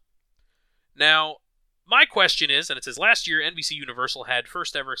Journal. Now, my question is, and it says last year NBC Universal had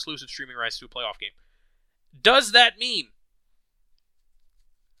first ever exclusive streaming rights to a playoff game. Does that mean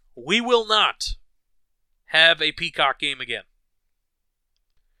we will not have a Peacock game again?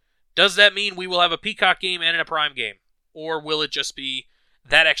 Does that mean we will have a Peacock game and a Prime game? Or will it just be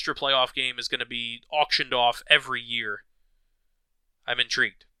that extra playoff game is going to be auctioned off every year? I'm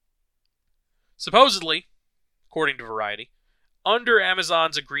intrigued. Supposedly, according to Variety, under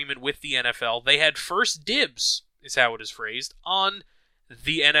Amazon's agreement with the NFL, they had first dibs, is how it is phrased, on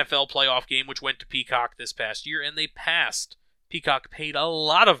the NFL playoff game, which went to Peacock this past year, and they passed. Peacock paid a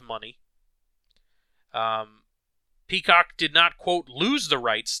lot of money. Peacock did not, quote, lose the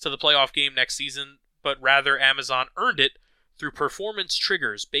rights to the playoff game next season, but rather Amazon earned it through performance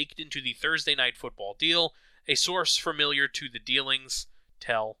triggers baked into the Thursday Night Football deal, a source familiar to the dealings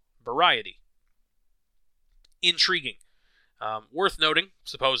tell Variety. Intriguing. Worth noting,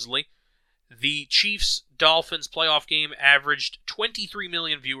 supposedly, the Chiefs-Dolphins playoff game averaged 23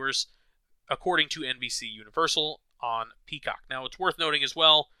 million viewers, according to NBC Universal, on Peacock. Now, it's worth noting as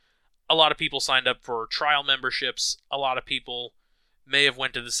well, a lot of people signed up for trial memberships. A lot of people may have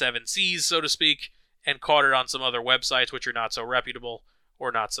went to the 7 Seas, so to speak, and caught it on some other websites which are not so reputable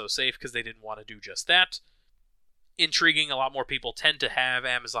or not so safe because they didn't want to do just that. Intriguing, a lot more people tend to have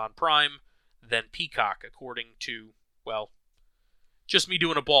Amazon Prime than Peacock, according to, well, just me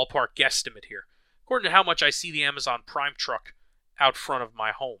doing a ballpark guesstimate here. According to how much I see the Amazon Prime truck out front of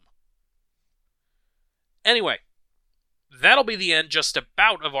my home. Anyway, that'll be the end just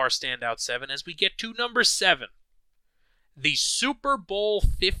about of our Standout 7 as we get to number 7. The Super Bowl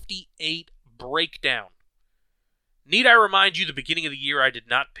LVIII breakdown. Need I remind you, the beginning of the year I did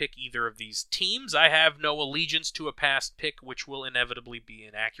not pick either of these teams. I have no allegiance to a past pick, which will inevitably be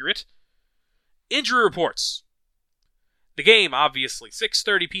inaccurate. Injury reports. The game, obviously,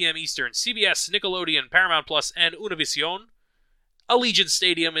 6:30 p.m. Eastern, CBS, Nickelodeon, Paramount Plus, and Univision. Allegiant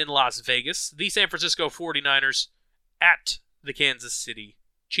Stadium in Las Vegas. The San Francisco 49ers at the Kansas City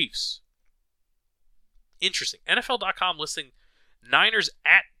Chiefs. Interesting. NFL.com listing Niners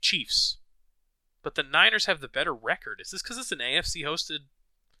at Chiefs, but the Niners have the better record. Is this because it's an AFC-hosted?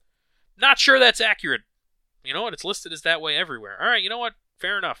 Not sure that's accurate. You know what? It's listed as that way everywhere. All right, you know what?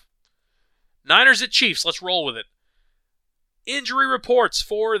 Fair enough. Niners at Chiefs. Let's roll with it. Injury reports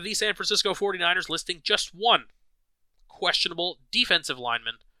for the San Francisco 49ers listing just one questionable defensive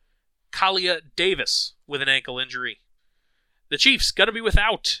lineman, Kalia Davis, with an ankle injury. The Chiefs going to be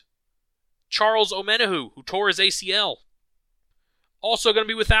without Charles Omenihu, who tore his ACL. Also going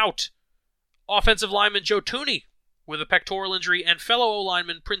to be without offensive lineman Joe Thuney with a pectoral injury, and fellow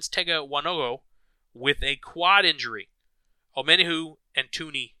O-lineman Prince Tega Wanogo with a quad injury. Omenihu and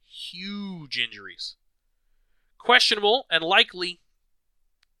Thuney, huge injuries. Questionable and likely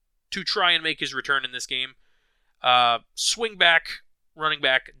to try and make his return in this game, swing back, running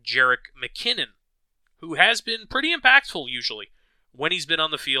back Jerick McKinnon, who has been pretty impactful usually when he's been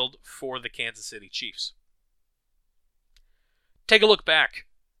on the field for the Kansas City Chiefs. Take a look back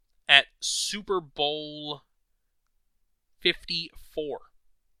at Super Bowl 54.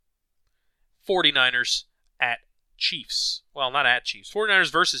 49ers at Chiefs. Well, not at Chiefs.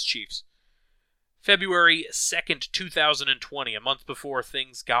 49ers versus Chiefs. February 2nd, 2020, a month before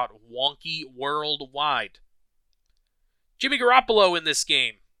things got wonky worldwide. Jimmy Garoppolo in this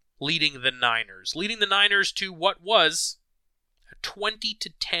game, leading the Niners to what was a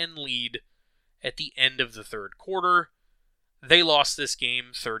 20-10 lead at the end of the third quarter. They lost this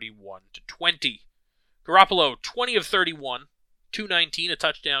game 31-20. Garoppolo, 20 of 31, 219, a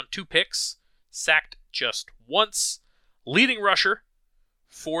touchdown, 2 picks, sacked just once. Leading rusher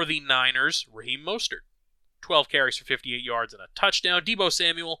for the Niners, Raheem Mostert, 12 carries for 58 yards and a touchdown. Deebo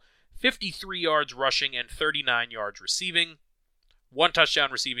Samuel, 53 yards rushing and 39 yards receiving. 1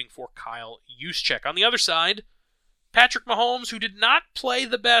 touchdown receiving for Kyle Juszczyk. On the other side, Patrick Mahomes, who did not play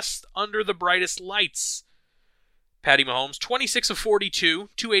the best under the brightest lights. Patty Mahomes, 26 of 42,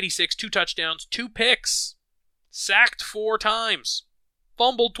 286, 2 touchdowns, 2 picks. Sacked 4 times.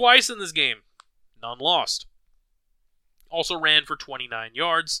 Fumbled twice in this game. None lost. Also ran for 29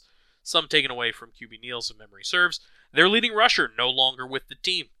 yards, some taken away from QB Neals if memory serves. Their leading rusher, no longer with the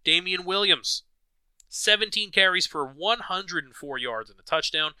team, Damian Williams. 17 carries for 104 yards and a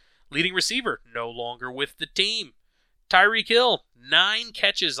touchdown. Leading receiver, no longer with the team, Tyreek Hill, 9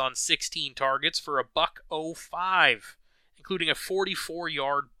 catches on 16 targets for $105, including a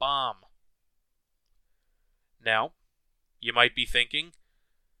 44-yard bomb. Now, you might be thinking,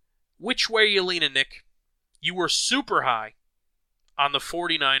 which way are you leaning, Nick? You were super high on the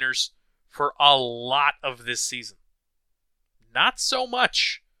 49ers for a lot of this season. Not so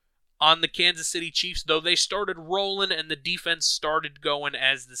much on the Kansas City Chiefs, though they started rolling and the defense started going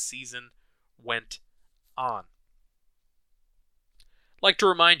as the season went on. I'd like to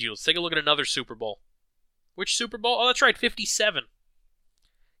remind you, let's take a look at another Super Bowl. Which Super Bowl? Oh, that's right, 57.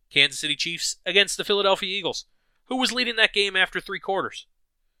 Kansas City Chiefs against the Philadelphia Eagles. Who was leading that game after 3 quarters?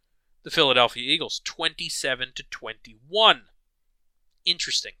 The Philadelphia Eagles, 27-21.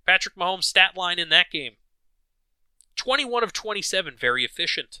 Interesting. Patrick Mahomes' stat line in that game, 21 of 27, very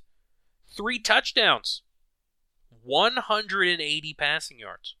efficient. 3 touchdowns, 180 passing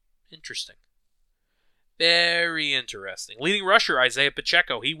yards. Interesting. Very interesting. Leading rusher, Isaiah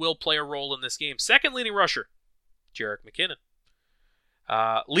Pacheco. He will play a role in this game. Second leading rusher, Jerick McKinnon.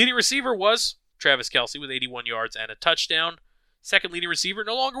 Leading receiver was Travis Kelce with 81 yards and a touchdown. Second leading receiver,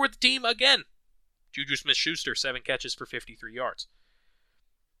 no longer with the team again, Juju Smith-Schuster, 7 catches for 53 yards.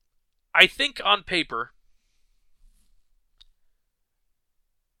 I think on paper,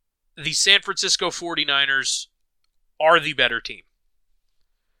 the San Francisco 49ers are the better team.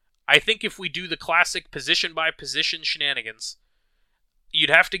 I think if we do the classic position-by-position shenanigans, you'd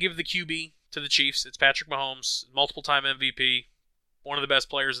have to give the QB to the Chiefs. It's Patrick Mahomes, multiple-time MVP, one of the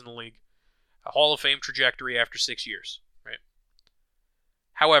best players in the league, a Hall of Fame trajectory after 6 years. Right?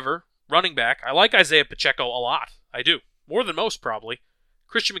 However, running back, I like Isaiah Pacheco a lot. I do. More than most, probably.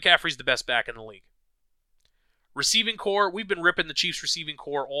 Christian McCaffrey's the best back in the league. Receiving core, we've been ripping the Chiefs' receiving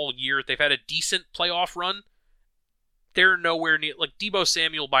core all year. They've had a decent playoff run. They're nowhere near, like Deebo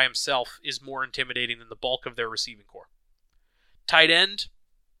Samuel by himself is more intimidating than the bulk of their receiving core. Tight end,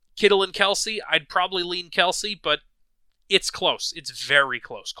 Kittle and Kelce, I'd probably lean Kelce, but it's close. It's very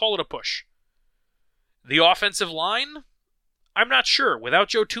close. Call it a push. The offensive line, I'm not sure. Without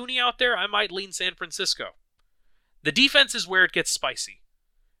Joe Thuney out there, I might lean San Francisco. The defense is where it gets spicy,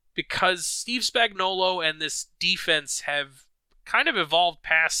 because Steve Spagnuolo and this defense have kind of evolved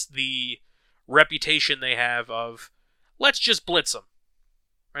past the reputation they have of, let's just blitz them,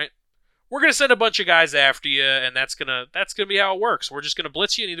 right? We're going to send a bunch of guys after you, and that's gonna be how it works. We're just going to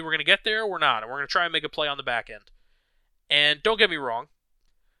blitz you, and either we're going to get there or we're not, and we're going to try and make a play on the back end. And don't get me wrong,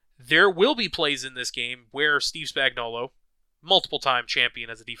 there will be plays in this game where Steve Spagnuolo, multiple-time champion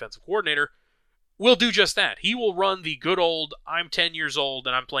as a defensive coordinator, will do just that. He will run the good old, I'm 10 years old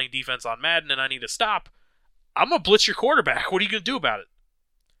and I'm playing defense on Madden and I need to stop. I'm going to blitz your quarterback. What are you going to do about it?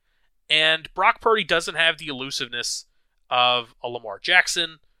 And Brock Purdy doesn't have the elusiveness of a Lamar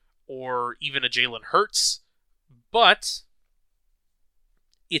Jackson or even a Jalen Hurts, but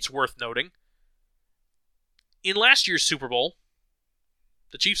it's worth noting, in last year's Super Bowl,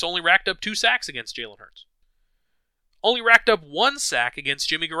 the Chiefs only racked up 2 sacks against Jalen Hurts. Only racked up 1 sack against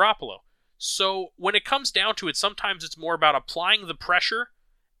Jimmy Garoppolo. So when it comes down to it, sometimes it's more about applying the pressure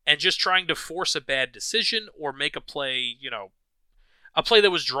and just trying to force a bad decision or make a play, a play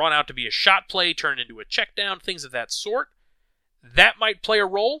that was drawn out to be a shot play, turned into a check down, things of that sort. That might play a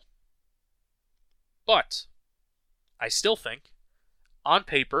role, but I still think, on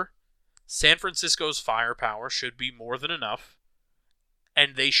paper, San Francisco's firepower should be more than enough,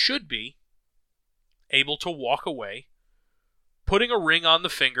 and they should be able to walk away, putting a ring on the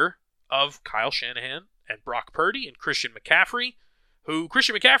finger of Kyle Shanahan and Brock Purdy and Christian McCaffrey,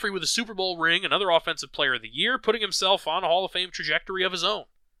 Christian McCaffrey with a Super Bowl ring, another Offensive Player of the Year, putting himself on a Hall of Fame trajectory of his own.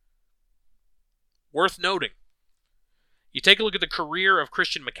 Worth noting. You take a look at the career of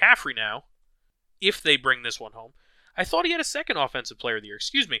Christian McCaffrey now, if they bring this one home. I thought he had a second Offensive Player of the Year.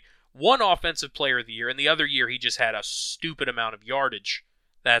 One Offensive Player of the Year, and the other year he just had a stupid amount of yardage.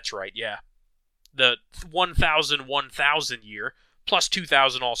 That's right, yeah. The 1,000 year, plus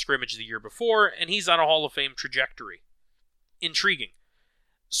 2,000 all scrimmage the year before, and he's on a Hall of Fame trajectory. Intriguing.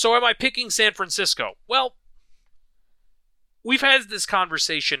 So am I picking San Francisco? Well, we've had this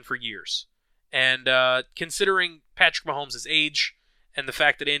conversation for years, and considering Patrick Mahomes' age and the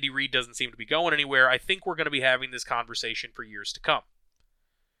fact that Andy Reid doesn't seem to be going anywhere, I think we're going to be having this conversation for years to come.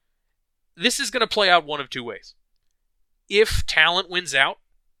 This is going to play out one of 2 ways. If talent wins out,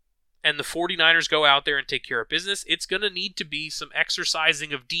 and the 49ers go out there and take care of business, it's going to need to be some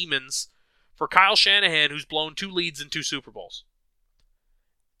exercising of demons for Kyle Shanahan, who's blown 2 leads in 2 Super Bowls.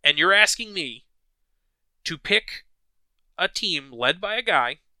 And you're asking me to pick a team led by a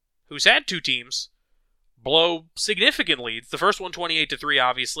guy who's had 2 teams blow significant leads. The first one 28-3,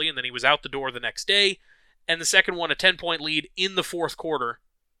 obviously, and then he was out the door the next day. And the second one a 10-point lead in the fourth quarter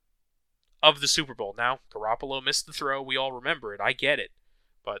of the Super Bowl. Now, Garoppolo missed the throw. We all remember it. I get it.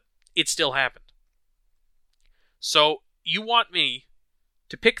 But it still happened. So, you want me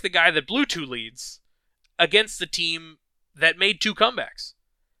to pick the guy that blew 2 leads against the team that made 2 comebacks.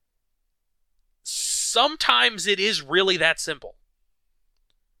 Sometimes it is really that simple.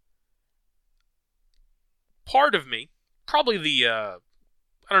 Part of me, probably I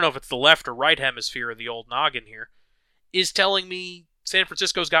don't know if it's the left or right hemisphere of the old noggin here, is telling me San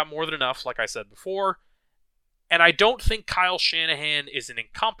Francisco's got more than enough, like I said before, and I don't think Kyle Shanahan is an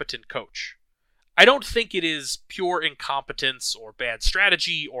incompetent coach. I don't think it is pure incompetence or bad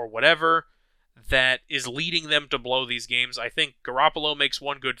strategy or whatever that is leading them to blow these games. I think Garoppolo makes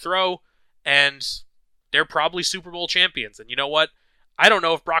one good throw, and they're probably Super Bowl champions. And you know what? I don't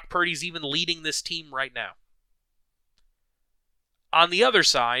know if Brock Purdy's even leading this team right now. On the other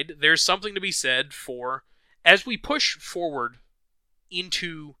side, there's something to be said for, as we push forward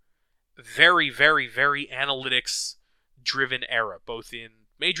into very, very, very analytics-driven era, both in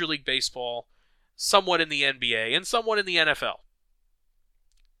Major League Baseball, somewhat in the NBA, and somewhat in the NFL.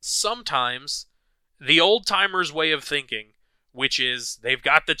 Sometimes the old-timers' way of thinking, which is they've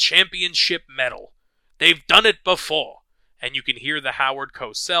got the championship medal, they've done it before, and you can hear the Howard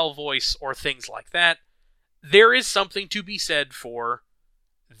Cosell voice or things like that, there is something to be said for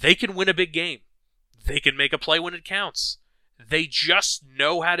they can win a big game. They can make a play when it counts. They just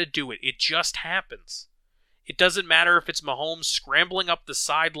know how to do it. It just happens. It doesn't matter if it's Mahomes scrambling up the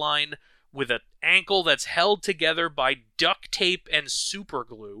sideline with an ankle that's held together by duct tape and super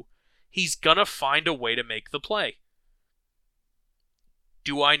glue. He's gonna find a way to make the play.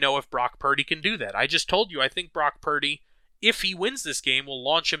 Do I know if Brock Purdy can do that? I just told you I think Brock Purdy, if he wins this game, will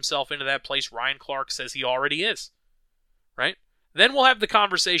launch himself into that place Ryan Clark says he already is. Right? Then we'll have the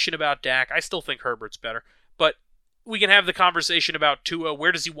conversation about Dak. I still think Herbert's better. But we can have the conversation about Tua.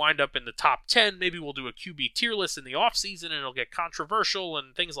 Where does he wind up in the top 10? Maybe we'll do a QB tier list in the offseason and it'll get controversial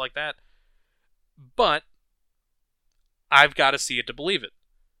and things like that. But I've got to see it to believe it.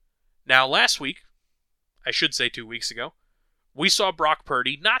 Now, last week, I should say 2 weeks ago, we saw Brock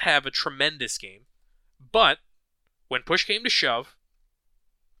Purdy not have a tremendous game, but when push came to shove,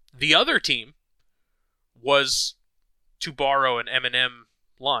 the other team was, to borrow an Eminem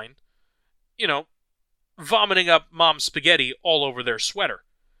line, vomiting up mom's spaghetti all over their sweater.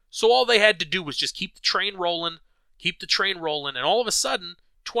 So all they had to do was just keep the train rolling, and all of a sudden,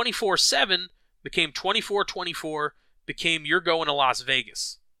 24-7 became 24-24, became you're going to Las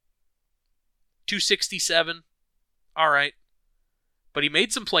Vegas. 267, all right. But he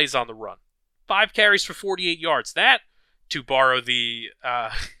made some plays on the run. 5 carries for 48 yards. That, to borrow the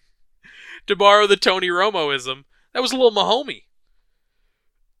Tony Romoism, that was a little Mahomey.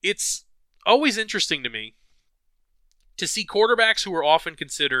 It's always interesting to me to see quarterbacks who are often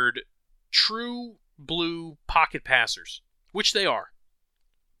considered true blue pocket passers, which they are.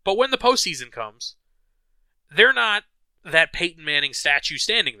 But when the postseason comes, they're not that Peyton Manning statue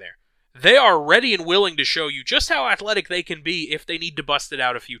standing there. They are ready and willing to show you just how athletic they can be if they need to bust it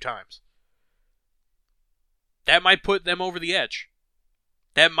out a few times. That might put them over the edge.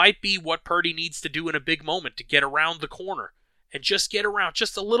 That might be what Purdy needs to do in a big moment to get around the corner and just get around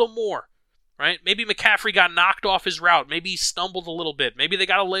just a little more, right? Maybe McCaffrey got knocked off his route. Maybe he stumbled a little bit. Maybe they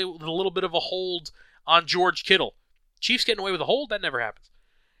got a little bit of a hold on George Kittle. Chiefs getting away with a hold? That never happens.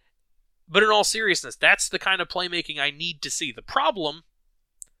 But in all seriousness, that's the kind of playmaking I need to see. The problem,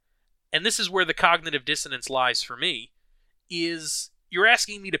 and this is where the cognitive dissonance lies for me, is you're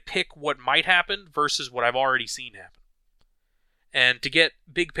asking me to pick what might happen versus what I've already seen happen. And to get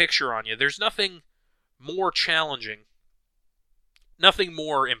big picture on you, there's nothing more challenging, nothing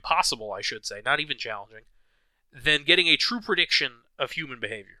more impossible, I should say, not even challenging, than getting a true prediction of human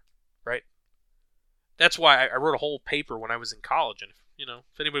behavior, right? That's why I wrote a whole paper when I was in college, and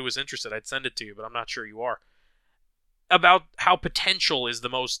if anybody was interested, I'd send it to you, but I'm not sure you are, about how potential is the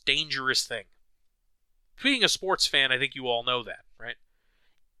most dangerous thing. Being a sports fan, I think you all know that, right?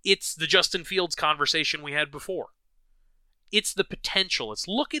 It's the Justin Fields conversation we had before. It's the potential. It's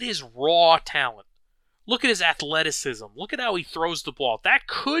look at his raw talent. Look at his athleticism. Look at how he throws the ball. That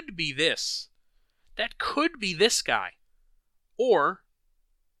could be this. That could be this guy. Or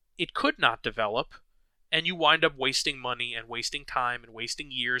it could not develop, and you wind up wasting money and wasting time and wasting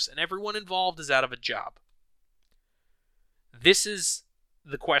years, and everyone involved is out of a job. This is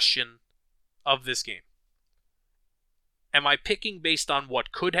the question of this game. Am I picking based on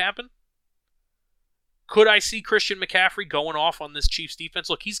what could happen? Could I see Christian McCaffrey going off on this Chiefs defense?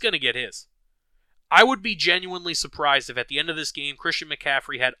 Look, he's going to get his. I would be genuinely surprised if at the end of this game, Christian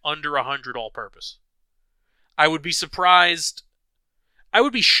McCaffrey had under 100 all-purpose. I would be surprised. I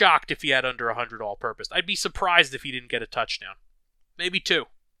would be shocked if he had under 100 all-purpose. I'd be surprised if he didn't get a touchdown. Maybe 2.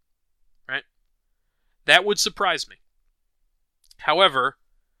 Right? That would surprise me. However,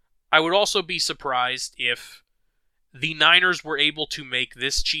 I would also be surprised if the Niners were able to make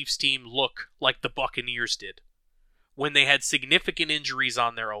this Chiefs team look like the Buccaneers did. When they had significant injuries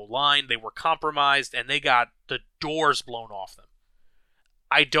on their O-line, they were compromised, and they got the doors blown off them.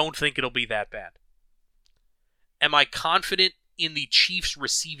 I don't think it'll be that bad. Am I confident in the Chiefs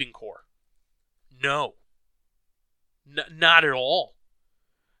receiving core? No. Not at all.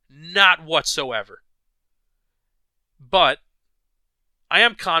 Not whatsoever. But I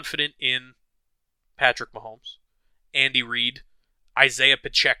am confident in Patrick Mahomes, Andy Reid, Isaiah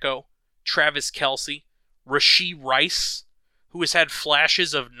Pacheco, Travis Kelce, Rashee Rice, who has had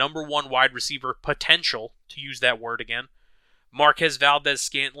flashes of number 1 wide receiver potential, to use that word again, Marquez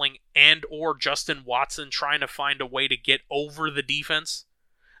Valdez-Scantling and or Justin Watson trying to find a way to get over the defense.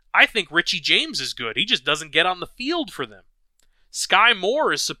 I think Richie James is good. He just doesn't get on the field for them. Sky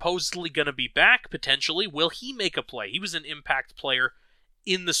Moore is supposedly going to be back, potentially. Will he make a play? He was an impact player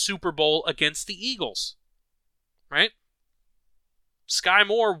in the Super Bowl against the Eagles. Right? Sky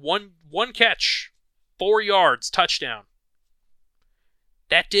Moore, one catch, 4 yards, touchdown.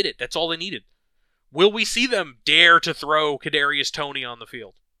 That did it. That's all they needed. Will we see them dare to throw Kadarius Toney on the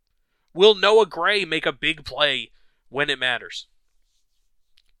field? Will Noah Gray make a big play when it matters?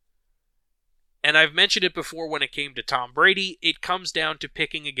 And I've mentioned it before when it came to Tom Brady, it comes down to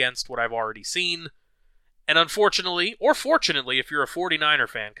picking against what I've already seen. And unfortunately, or fortunately, if you're a 49er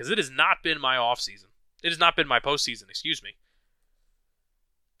fan, because it has not been my offseason, it has not been my postseason, excuse me,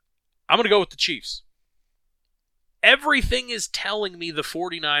 I'm going to go with the Chiefs. Everything is telling me the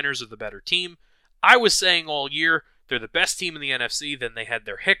 49ers are the better team. I was saying all year, they're the best team in the NFC, then they had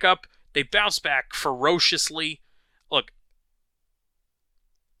their hiccup. They bounced back ferociously. Look,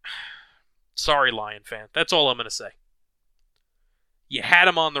 sorry, Lion fan. That's all I'm going to say. You had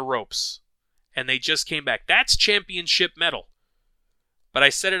them on the ropes, and they just came back. That's championship metal. But I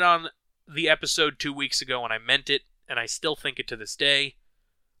said it on the episode 2 weeks ago, and I meant it, and I still think it to this day.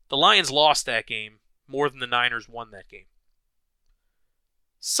 The Lions lost that game more than the Niners won that game.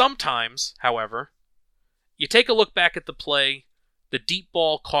 Sometimes, however, you take a look back at the play, the deep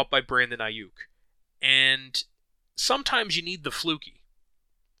ball caught by Brandon Ayuk, and sometimes you need the fluky.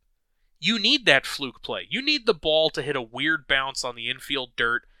 You need that fluke play. You need the ball to hit a weird bounce on the infield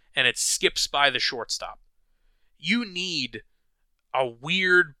dirt and it skips by the shortstop. You need a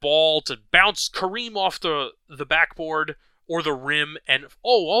weird ball to bounce Kareem off the backboard or the rim, and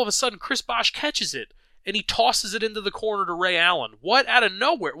all of a sudden Chris Bosh catches it and he tosses it into the corner to Ray Allen. What? Out of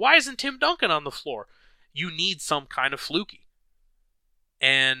nowhere. Why isn't Tim Duncan on the floor? You need some kind of fluky.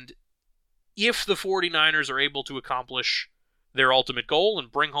 And if the 49ers are able to accomplish their ultimate goal and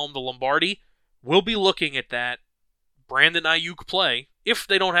bring home the Lombardi, we'll be looking at that Brandon Ayuk play, if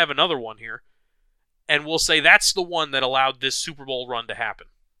they don't have another one here, and we'll say that's the one that allowed this Super Bowl run to happen.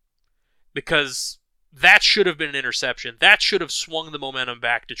 Because that should have been an interception. That should have swung the momentum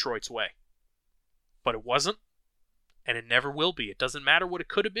back Detroit's way. But it wasn't, and it never will be. It doesn't matter what it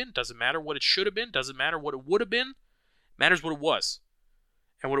could have been. It doesn't matter what it should have been. It doesn't matter what it would have been. It matters what it was.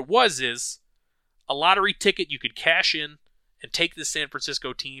 And what it was is a lottery ticket you could cash in and take the San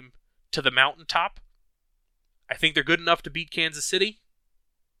Francisco team to the mountaintop. I think they're good enough to beat Kansas City,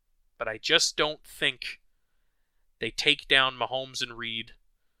 but I just don't think they take down Mahomes and Reed,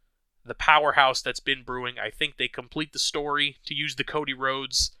 the powerhouse that's been brewing. I think they complete the story, to use the Cody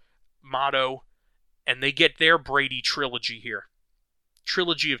Rhodes motto, and they get their Brady trilogy here.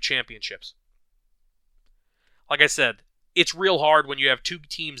 Trilogy of championships. Like I said, it's real hard when you have two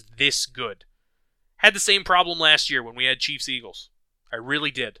teams this good. Had the same problem last year when we had Chiefs-Eagles. I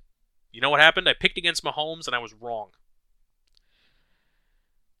really did. You know what happened? I picked against Mahomes and I was wrong.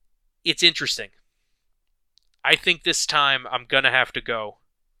 It's interesting. I think this time I'm going to have to go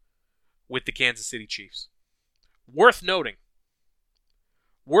with the Kansas City Chiefs. Worth noting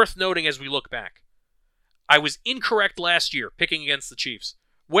as we look back, I was incorrect last year picking against the Chiefs.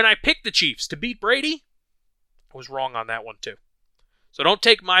 When I picked the Chiefs to beat Brady, I was wrong on that one too. So don't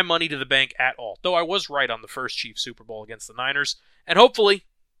take my money to the bank at all. Though I was right on the first Chiefs Super Bowl against the Niners. And hopefully,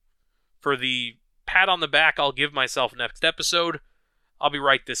 for the pat on the back I'll give myself next episode, I'll be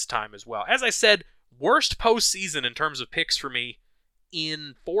right this time as well. As I said, worst postseason in terms of picks for me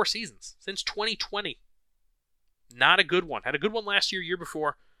in 4 seasons, since 2020. Not a good one. Had a good one last year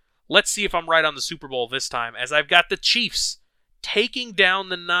before. Let's see if I'm right on the Super Bowl this time, as I've got the Chiefs taking down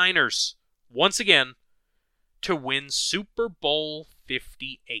the Niners once again to win Super Bowl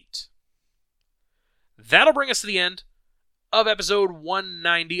LVIII. That'll bring us to the end of episode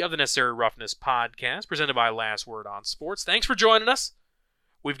 190 of the Necessary Roughness Podcast, presented by Last Word on Sports. Thanks for joining us.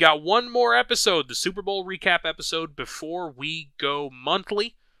 We've got one more episode, the Super Bowl recap episode, before we go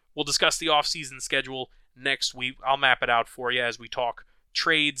monthly. We'll discuss the offseason schedule next week. I'll map it out for you as we talk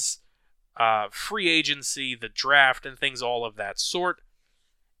trades, free agency, the draft, and things all of that sort.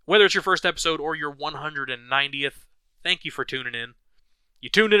 Whether it's your first episode or your 190th, thank you for tuning in. You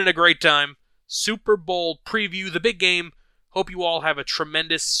tuned in at a great time. Super Bowl preview, the big game. Hope you all have a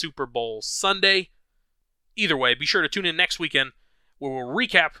tremendous Super Bowl Sunday. Either way, be sure to tune in next weekend where we'll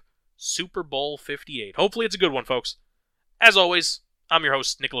recap Super Bowl LVIII. Hopefully it's a good one, folks. As always, I'm your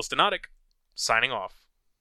host, Nikolas Donadic, signing off.